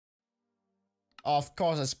Of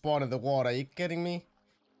course I spawned in the water. Are you kidding me?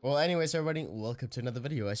 Well, anyways, everybody, welcome to another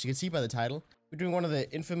video. As you can see by the title, we're doing one of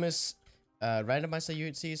the infamous randomizer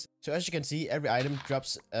UHCs. So as you can see, every item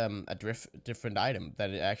drops a different item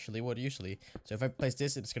than it actually would usually. So if I place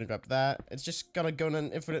this, it's gonna drop that. It's just gonna go in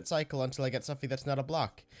an infinite cycle until I get something that's not a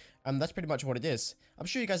block. That's pretty much what it is. I'm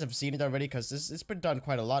sure you guys have seen it already because it's been done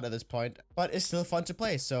quite a lot at this point, but it's still fun to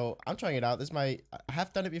play. So I'm trying it out. I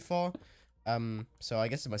have done it before. So I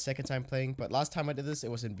guess it's my second time playing, but last time I did this, it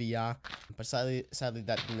was in VR, but sadly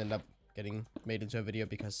that didn't end up getting made into a video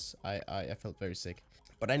because I felt very sick.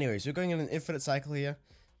 But anyways, we're going in an infinite cycle here,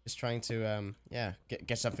 just trying to, yeah,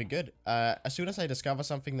 get something good. As soon as I discover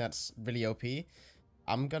something that's really OP,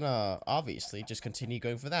 I'm gonna obviously just continue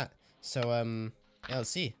going for that. So, yeah, let's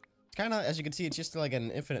see. It's kind of, as you can see, it's just like an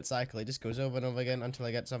infinite cycle. It just goes over and over again until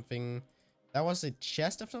I get something. That was a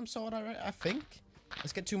chest of some sort, I think.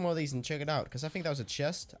 Let's get 2 more of these and check it out, because I think that was a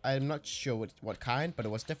chest. I'm not sure what kind, but it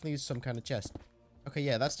was definitely some kind of chest. Okay,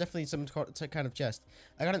 yeah, that's definitely some kind of chest.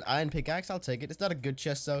 I got an iron pickaxe, I'll take it. It's not a good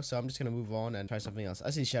chest, though, so I'm just gonna move on and try something else.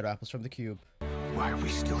 I see ShadowApples from the cube. Why are we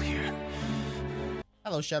still here?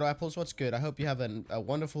 Hello, ShadowApples, what's good? I hope you have a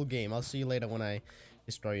wonderful game. I'll see you later when I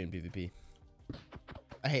destroy you in PvP.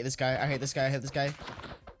 I hate this guy, I hate this guy, I hate this guy.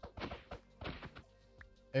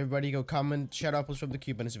 Everybody go comment ShadowApples from the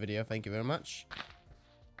cube in this video. Thank you very much.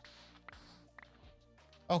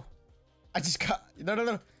 Oh, I just got...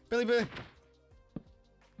 No. Billy. Here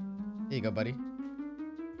you go, buddy.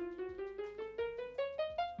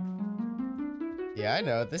 Yeah, I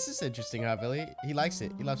know. This is interesting, huh, Billy? He likes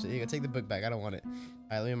it. He loves it. Here you go. Take the book back. I don't want it.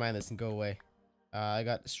 Alright, let me mine this and go away. I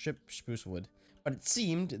got strip spruce wood. But it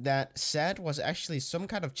seemed that sand was actually some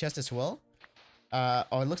kind of chest as well.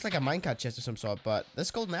 Or it looks like a minecart chest of some sort. But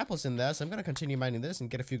there's golden apples in there, so I'm going to continue mining this and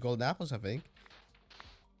get a few golden apples, I think.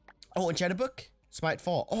 Oh, enchanted book. Smite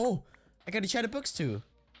 4. Oh, I got enchanted books too.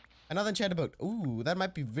 Another enchanted book. Ooh, that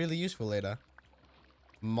might be really useful later.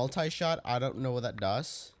 Multi-shot. I don't know what that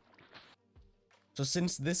does. So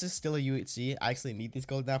since this is still a UHC, I actually need these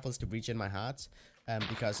golden apples to regen my hearts.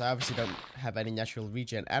 Because I obviously don't have any natural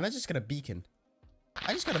regen. And I just got a beacon.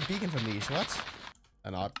 I just got a beacon from these. What?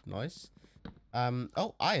 An odd noise.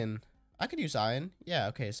 Oh, iron. I could use iron. Yeah,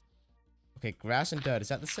 okay. Okay, grass and dirt. Is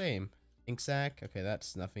that the same? Ink sac. Okay,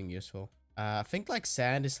 that's nothing useful. I think like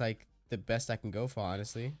sand is like the best I can go for,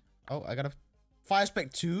 honestly. Oh, I got a fire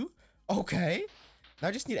spec 2. Okay. Now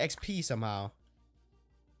I just need XP somehow.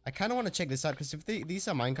 I kind of want to check this out because if these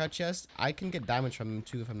are minecart chests, I can get diamonds from them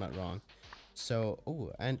too if I'm not wrong. So,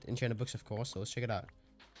 oh, and enchanted books, of course. So let's check it out.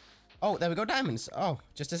 Oh, there we go, diamonds. Oh,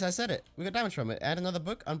 just as I said it. We got diamonds from it. And another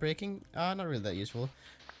book, Unbreaking. Not really that useful.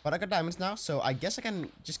 But I got diamonds now, so I guess I can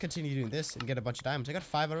just continue doing this and get a bunch of diamonds. I got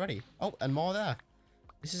 5 already. Oh, and more there.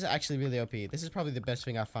 This is actually really OP. This is probably the best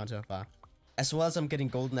thing I've found so far. As well as I'm getting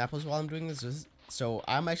golden apples while I'm doing this. So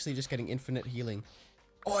I'm actually just getting infinite healing.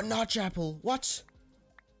 Oh, a notch apple. What?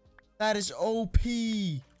 That is OP.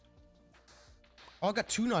 Oh, I got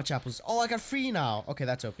 2 notch apples. Oh, I got 3 now. Okay,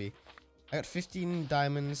 that's OP. I got 15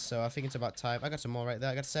 diamonds, so I think it's about time. I got some more right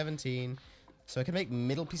there. I got 17. So I can make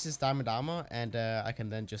middle pieces diamond armor, and I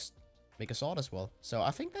can then just make a sword as well. So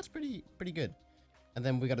I think that's pretty good. And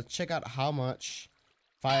then we got to check out how much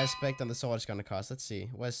fire spec on the sword is gonna cost. Let's see.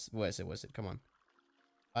 Where is it? Come on.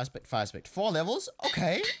 Fire spec. 4 levels?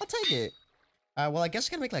 Okay, I'll take it. Well, I guess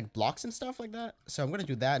I can make like blocks and stuff like that. So I'm gonna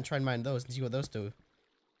do that and try and mine those and see what those do.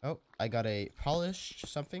 Oh, I got a polished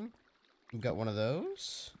something. We got one of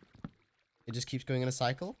those. It just keeps going in a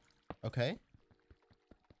cycle. Okay.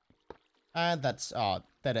 And that's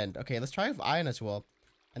dead end. Okay, let's try with iron as well.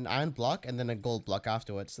 An iron block and then a gold block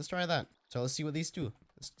afterwards. Let's try that. So let's see what these do.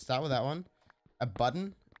 Let's start with that one. A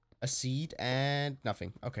button, a seed, and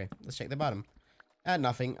nothing. Okay, let's check the bottom. And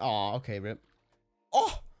nothing. Oh, okay, rip.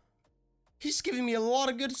 Oh! He's giving me a lot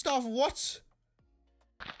of good stuff. What?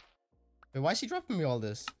 Wait, why is he dropping me all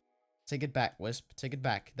this? Take it back, Wisp. Take it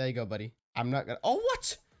back. There you go, buddy. I'm not gonna... Oh,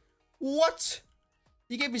 what? What?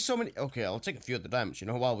 He gave me so many... Okay, I'll take a few of the diamonds, you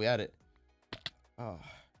know, while we at it. Oh.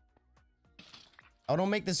 I want to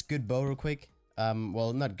make this good bow real quick.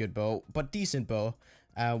 Well, not good bow, but decent bow.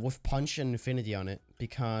 With punch and infinity on it,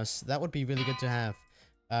 because that would be really good to have.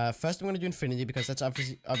 First I'm going to do infinity because that's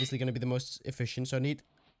obviously going to be the most efficient, so I need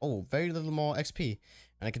very little more XP,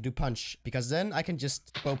 and I can do punch because then I can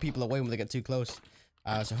just blow people away when they get too close.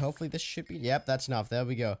 So hopefully this should be, yep, that's enough. There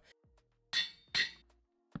we go.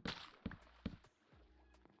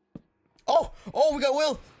 Oh, we got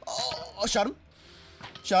Will. Oh, shot him.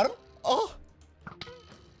 Oh,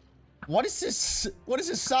 what is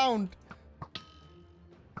this sound?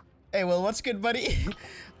 Hey, Will, what's good, buddy?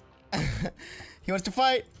 He wants to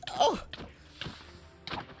fight. Oh,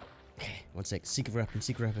 One sec. Secret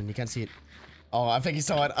weapon. You can't see it. Oh, I think he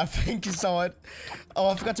saw it. I think he saw it. Oh,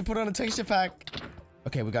 I forgot to put on a texture pack.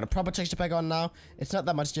 Okay, we got a proper texture pack on now. It's not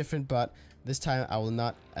that much different, but this time I will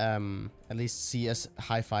not at least see as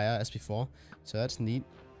high fire as before. So that's neat.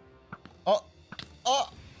 Oh! Oh!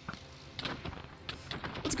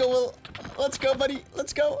 Let's go, Will. Let's go, buddy.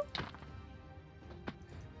 Let's go.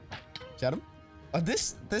 Shot him. Oh,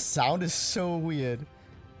 this sound is so weird.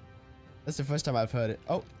 That's the first time I've heard it.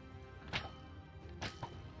 Oh.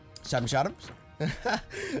 Shot him.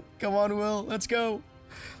 Come on, Will. Let's go.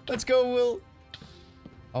 Let's go, Will.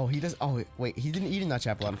 Oh, he does. Oh, wait. He didn't eat in that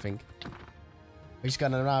chapel, I don't think. He's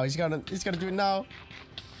gonna now. He's gonna do it now.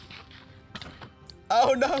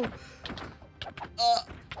 Oh, no.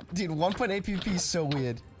 Dude, 1.8 PvP is so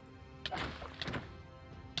weird.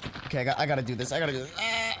 Okay, I gotta do this.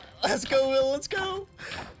 Let's go, Will. Let's go.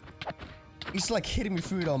 He's like hitting me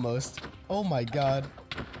through it almost. Oh my god.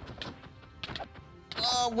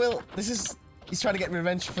 Oh, Will. He's trying to get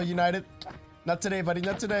revenge for United. Not today, buddy.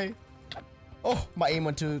 Not today. Oh, my aim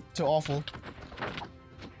went too awful.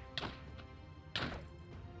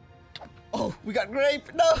 Oh, we got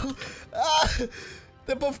Grape. No.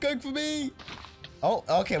 They're both going for me. Oh,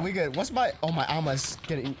 okay, we good. What's my... Oh, my armor's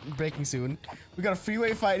breaking soon. We got a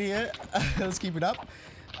freeway fight here. Let's keep it up.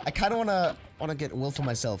 I kind of wanna get Will for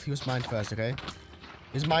myself. He was mine first, okay?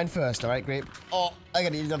 He was mine first, alright, Grape. Oh, I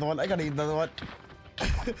gotta eat another one.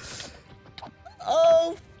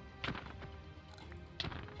 Oh!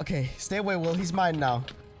 Okay, stay away, Will. He's mine now.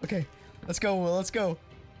 Okay, let's go, Will. Let's go.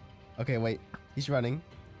 Okay, wait. He's running.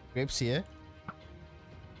 Grape's here.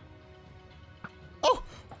 Oh!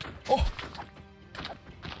 Oh!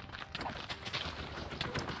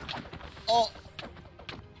 Oh!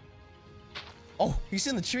 Oh, he's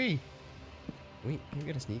in the tree. Wait, can we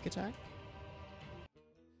get a sneak attack?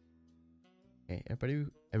 Okay,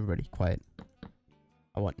 everybody, quiet.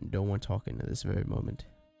 I want no one talking at this very moment.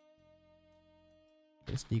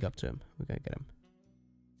 Gonna sneak up to him. We're gonna get him.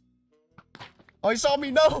 Oh, he saw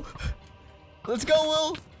me! No! Let's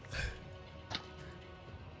go,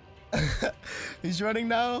 Will! He's running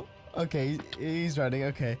now? Okay, he's running,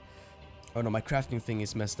 okay. Oh no, my crafting thing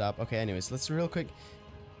is messed up. Okay, anyways, let's real quick.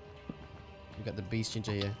 We got the beast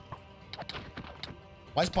ginger here.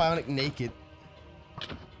 Why is Bionic naked?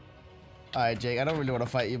 Alright, Jake, I don't really want to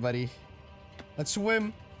fight you, buddy. Let's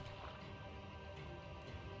swim.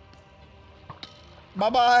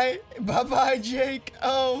 Bye-bye. Bye-bye, Jake.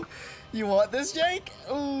 Oh, you want this, Jake?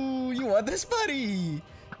 Ooh, you want this, buddy?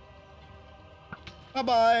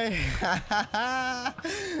 Bye-bye.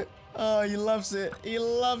 Oh, he loves it. He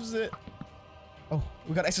loves it. Oh,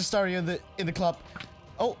 we got xNestorio in the club.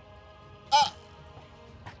 Oh. Ah.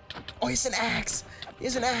 Oh, he's an axe.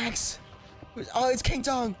 He's an axe. Oh, it's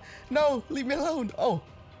Kiingtong. No, leave me alone. Oh,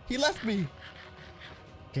 he left me.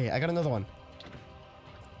 Okay, I got another one.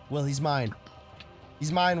 Will, he's mine.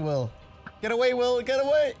 He's mine, Will. Get away, Will. Get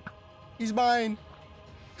away. He's mine.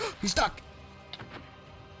 He's stuck.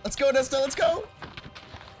 Let's go, Nesta. Let's go.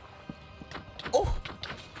 Oh.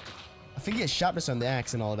 I think he has sharpness on the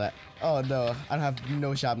axe and all that. Oh, no. I don't have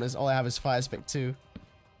no sharpness. All I have is fire spec 2.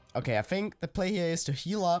 Okay, I think the play here is to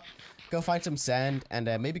heal up, go find some sand, and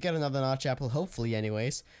maybe get another notch apple, hopefully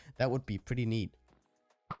anyways. That would be pretty neat.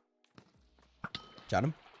 Shot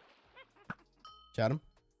him. Shot him.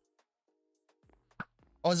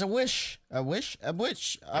 Oh, it's a wish. A wish? A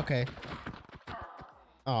witch. Okay.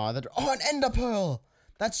 Oh, an ender pearl.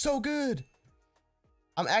 That's so good.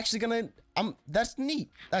 I'm actually gonna... That's neat.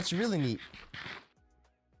 That's really neat.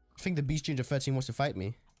 I think the Beast Ginger 13 wants to fight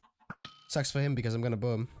me. Sucks for him because I'm gonna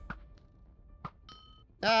bow him.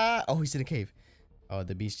 Ah! Oh, he's in a cave. Oh,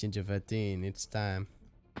 the Beast Ginger 13. It's time.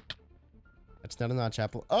 That's not an arch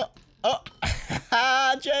apple. Oh! Oh!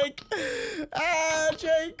 Jake! Ah,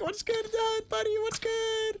 Jake! What's good, buddy? What's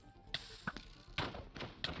good?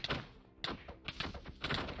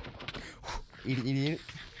 Eat it, eat it, eat it.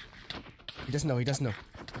 He doesn't know, he doesn't know.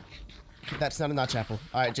 That's not a notch apple.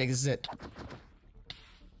 Alright, Jake, this is it.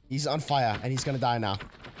 He's on fire, and he's gonna die now.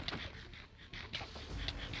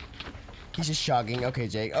 He's just shogging. Okay,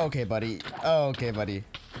 Jake. Okay, buddy. Okay, buddy.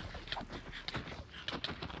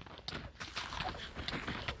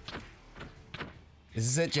 This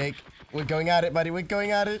is it, Jake. We're going at it, buddy. We're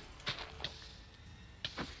going at it.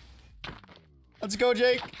 Let's go,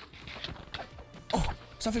 Jake. Oh,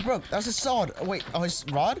 something broke. That was his sword. Oh, wait. Oh, his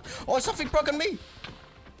rod? Oh, something broke on me.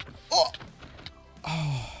 Oh.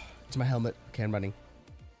 Oh, it's my helmet. Okay, I'm running.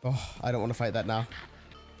 Oh, I don't want to fight that now.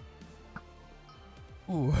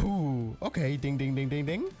 Ooh, ooh. Okay, ding, ding, ding, ding,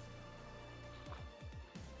 ding.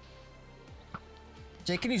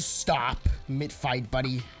 Jake, can you stop mid-fight,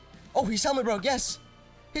 buddy? Oh, his helmet broke. Yes.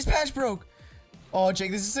 His patch broke. Oh,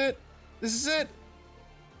 Jake, this is it. This is it.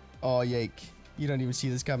 Oh, yake. You don't even see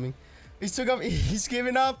this coming. He's took up. He's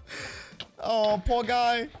giving up. Oh, poor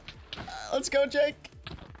guy. Let's go, Jake.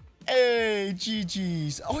 Hey,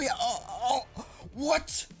 GG's. Oh, yeah. Oh,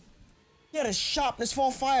 what? He had a sharpness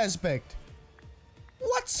 4 fire aspect.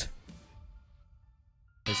 What?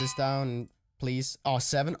 Is this down, please? Oh,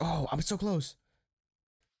 7. Oh, I'm so close.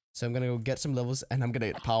 So I'm gonna go get some levels, and I'm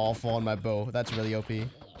gonna power 4 on my bow. That's really OP.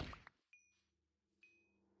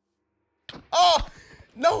 Oh!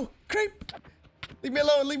 No! Creep! Leave me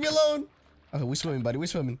alone, leave me alone! Okay, we're swimming, buddy, we're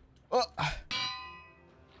swimming. Oh!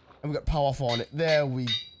 And we got power 4 on it. There we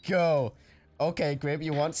go. Okay, Grape,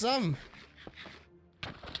 you want some?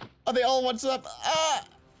 Oh, they all want some. Ah!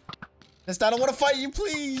 I don't want to fight you,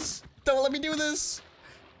 please! Don't let me do this!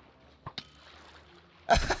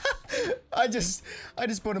 I just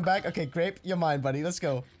put him back. Okay, Grape, you're mine, buddy. Let's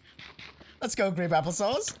go. Let's go,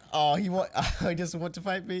 Grapeapplesauce. Oh, he doesn't want to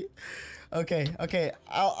fight me. Okay.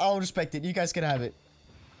 I'll respect it. You guys can have it.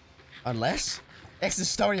 Unless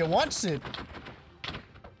xNestorio wants it.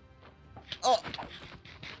 Oh.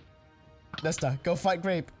 Nesta, go fight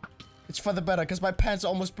Grape. It's for the better, because my pants are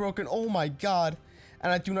almost broken. Oh my god.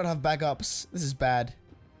 And I do not have backups. This is bad.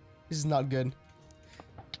 This is not good.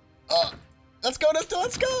 Oh. Let's go, Nesta,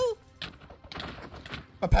 let's go!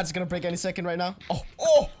 My pants is gonna break any second right now.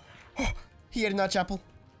 Oh! He ate in that chapel.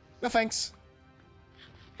 No thanks.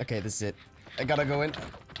 Okay, this is it. I gotta go in.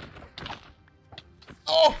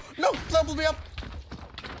 Oh! No! Level me up!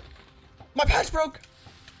 My patch broke!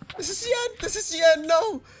 This is the end! This is the end!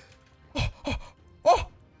 No! Oh!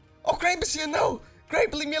 Grape is here! No!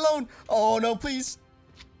 Grape, leave me alone! Oh, no, please!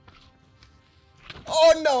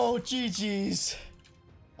 Oh, no! GG's.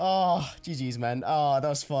 Oh, GG's, man. Oh, that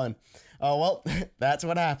was fun. Oh, well, that's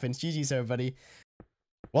what happens. GG's, everybody.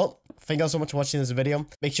 Well, thank you all so much for watching this video.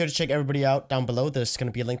 Make sure to check everybody out down below. There's going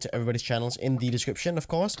to be a link to everybody's channels in the description, of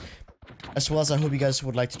course. As well as I hope you guys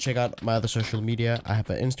would like to check out my other social media. I have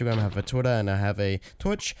an Instagram, I have a Twitter, and I have a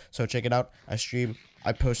Twitch. So check it out. I stream,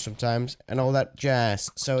 I post sometimes, and all that jazz.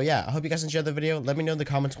 So yeah, I hope you guys enjoyed the video. Let me know in the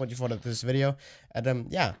comments what you thought of this video. And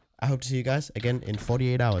yeah, I hope to see you guys again in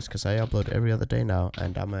 48 hours. Because I upload every other day now.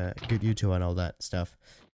 And I'm a good YouTuber and all that stuff.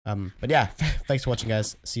 But yeah, thanks for watching,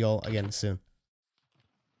 guys. See you all again soon.